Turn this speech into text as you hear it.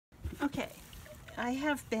Okay, I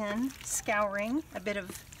have been scouring a bit of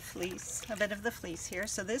the fleece here.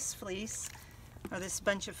 So this fleece, or this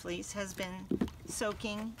bunch of fleece, has been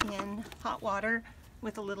soaking in hot water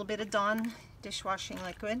with a little bit of Dawn dishwashing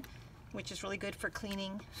liquid, which is really good for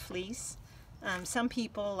cleaning fleece. Some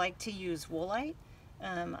people like to use woolite.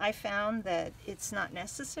 I found that it's not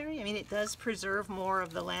necessary. I mean, it does preserve more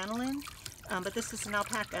of the lanolin, but this is an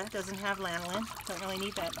alpaca, it doesn't have lanolin. Don't really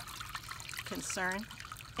need that concern.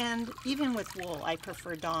 And even with wool, I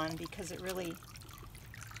prefer Dawn because it really,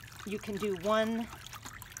 you can do one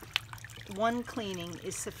cleaning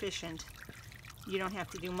is sufficient. You don't have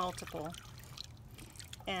to do multiple.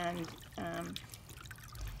 And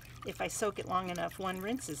if I soak it long enough, one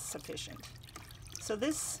rinse is sufficient. So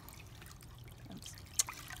this, okay,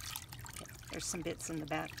 there's some bits in the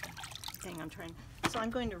back thing I'm trying. So I'm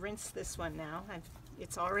going to rinse this one now.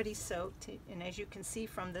 It's already soaked, and as you can see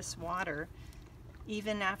from this water,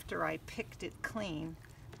 even after I picked it clean,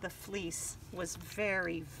 the fleece was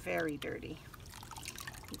very, very dirty.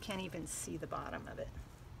 You can't even see the bottom of it.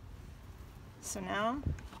 So now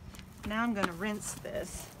I'm going to rinse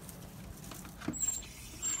this.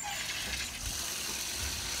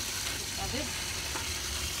 Now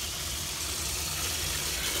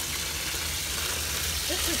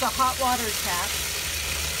this is a hot water tap.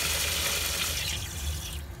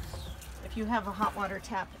 If you have a hot water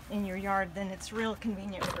tap in your yard, then it's real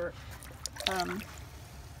convenient for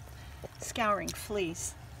scouring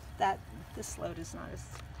fleece. This load is not as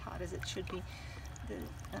hot as it should be.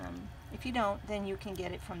 If you don't, then you can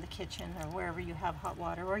get it from the kitchen or wherever you have hot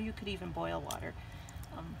water, or you could even boil water.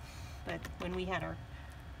 But when we had our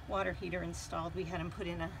water heater installed, we had them put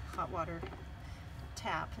in a hot water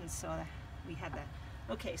tap, and so we had that.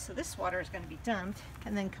 Okay, so this water is going to be dumped,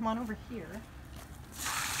 and then come on over here.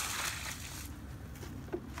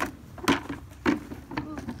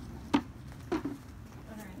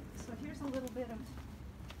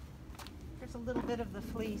 Here's a little bit of the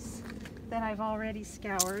fleece that I've already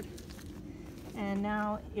scoured, and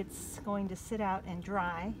now it's going to sit out and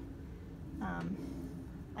dry.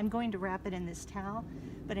 I'm going to wrap it in this towel,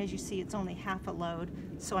 but as you see, it's only half a load,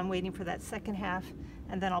 so I'm waiting for that second half,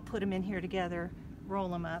 and then I'll put them in here together, roll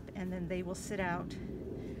them up, and then they will sit out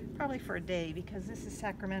probably for a day, because this is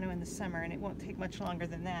Sacramento in the summer, and it won't take much longer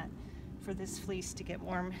than that for this fleece to get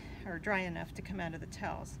warm or dry enough to come out of the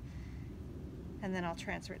towels. And then I'll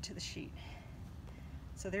transfer it to the sheet.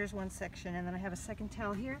 So there's one section, and then I have a second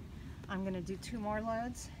towel here. I'm going to do 2 more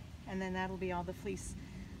loads, and then that'll be all the fleece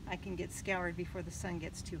I can get scoured before the sun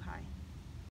gets too high.